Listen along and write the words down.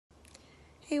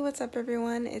Hey, what's up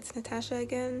everyone? It's Natasha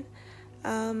again.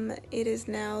 It is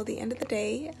now the end of the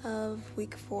day of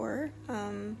week 4.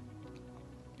 I'm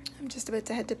just about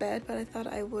to head to bed, but I thought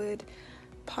I would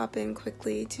pop in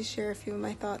quickly to share a few of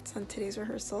my thoughts on today's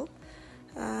rehearsal.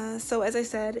 So as I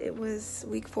said, it was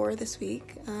week 4 this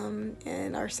week,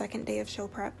 and our second day of show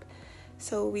prep.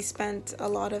 So we spent a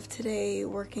lot of today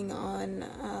working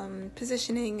on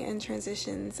positioning and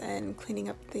transitions and cleaning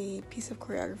up the piece of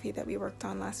choreography that we worked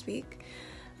on last week.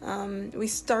 We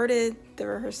started the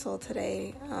rehearsal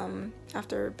today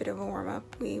after a bit of a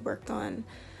warm-up. We worked on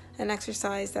an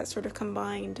exercise that sort of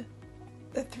combined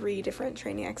the 3 different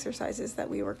training exercises that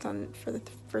we worked on for the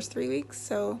first 3 weeks.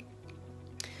 So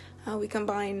we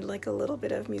combined like a little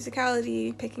bit of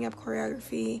musicality, picking up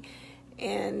choreography,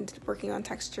 and working on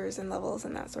textures and levels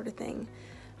and that sort of thing.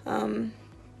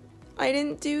 I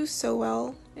didn't do so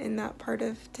well in that part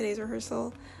of today's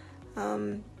rehearsal.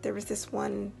 There was this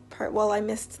one part, well, I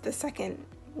missed the second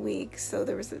week, so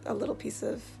there was a little piece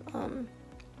of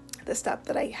the step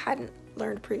that I hadn't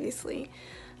learned previously.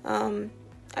 I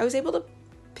was able to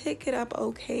pick it up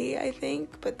okay, I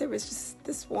think, but there was just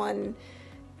this one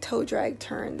toe drag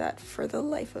turn that for the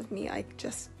life of me, I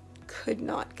just could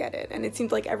not get it. And it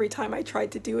seemed like every time I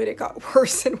tried to do it, it got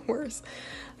worse and worse.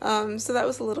 So that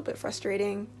was a little bit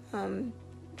frustrating,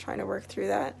 trying to work through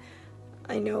that.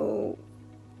 I know,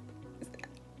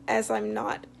 as I'm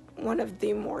not one of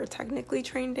the more technically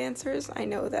trained dancers, I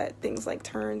know that things like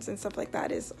turns and stuff like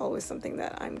that is always something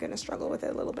that I'm going to struggle with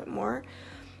a little bit more.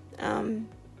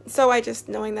 So I just,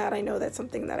 knowing that, I know that's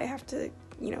something that I have to,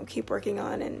 keep working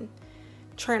on and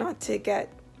try not to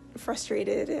get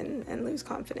frustrated and lose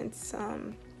confidence,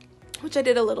 which I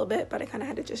did a little bit, but I kind of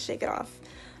had to just shake it off.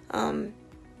 And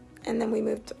then we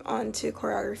moved on to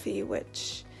choreography,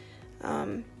 which,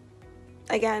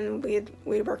 again, we had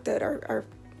worked out our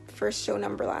first show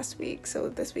number last week, so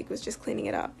this week was just cleaning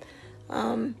it up.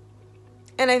 And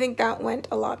I think that went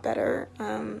a lot better.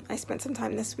 I spent some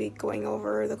time this week going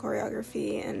over the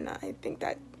choreography, and I think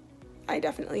that I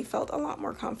definitely felt a lot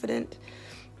more confident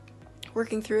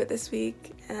working through it this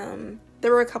week.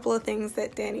 There were a couple of things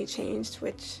that Danny changed,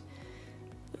 which,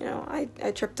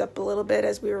 I tripped up a little bit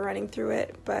as we were running through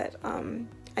it, but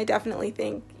I definitely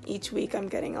think each week I'm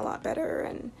getting a lot better,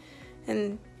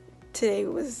 and today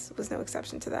was no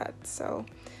exception to that. So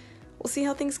we'll see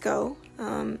how things go.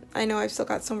 I know I've still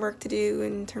got some work to do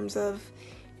in terms of,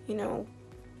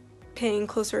 paying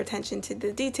closer attention to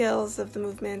the details of the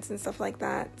movements and stuff like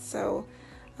that. So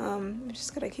I'm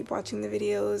just gonna keep watching the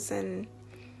videos and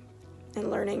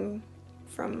learning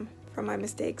from my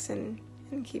mistakes and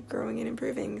keep growing and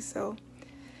improving. So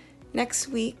next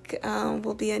week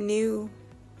will be a new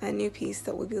piece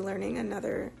that we'll be learning,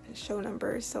 another show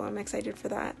number. So I'm excited for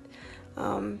that.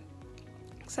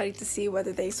 Excited to see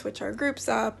whether they switch our groups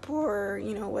up, or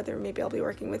whether maybe I'll be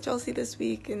working with Chelsea this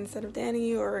week instead of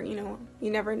Danny, or you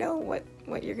never know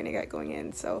what you're gonna get going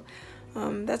in. So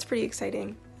that's pretty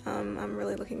exciting. I'm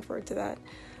really looking forward to that.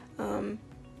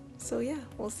 So yeah,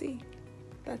 we'll see.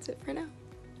 That's it for now.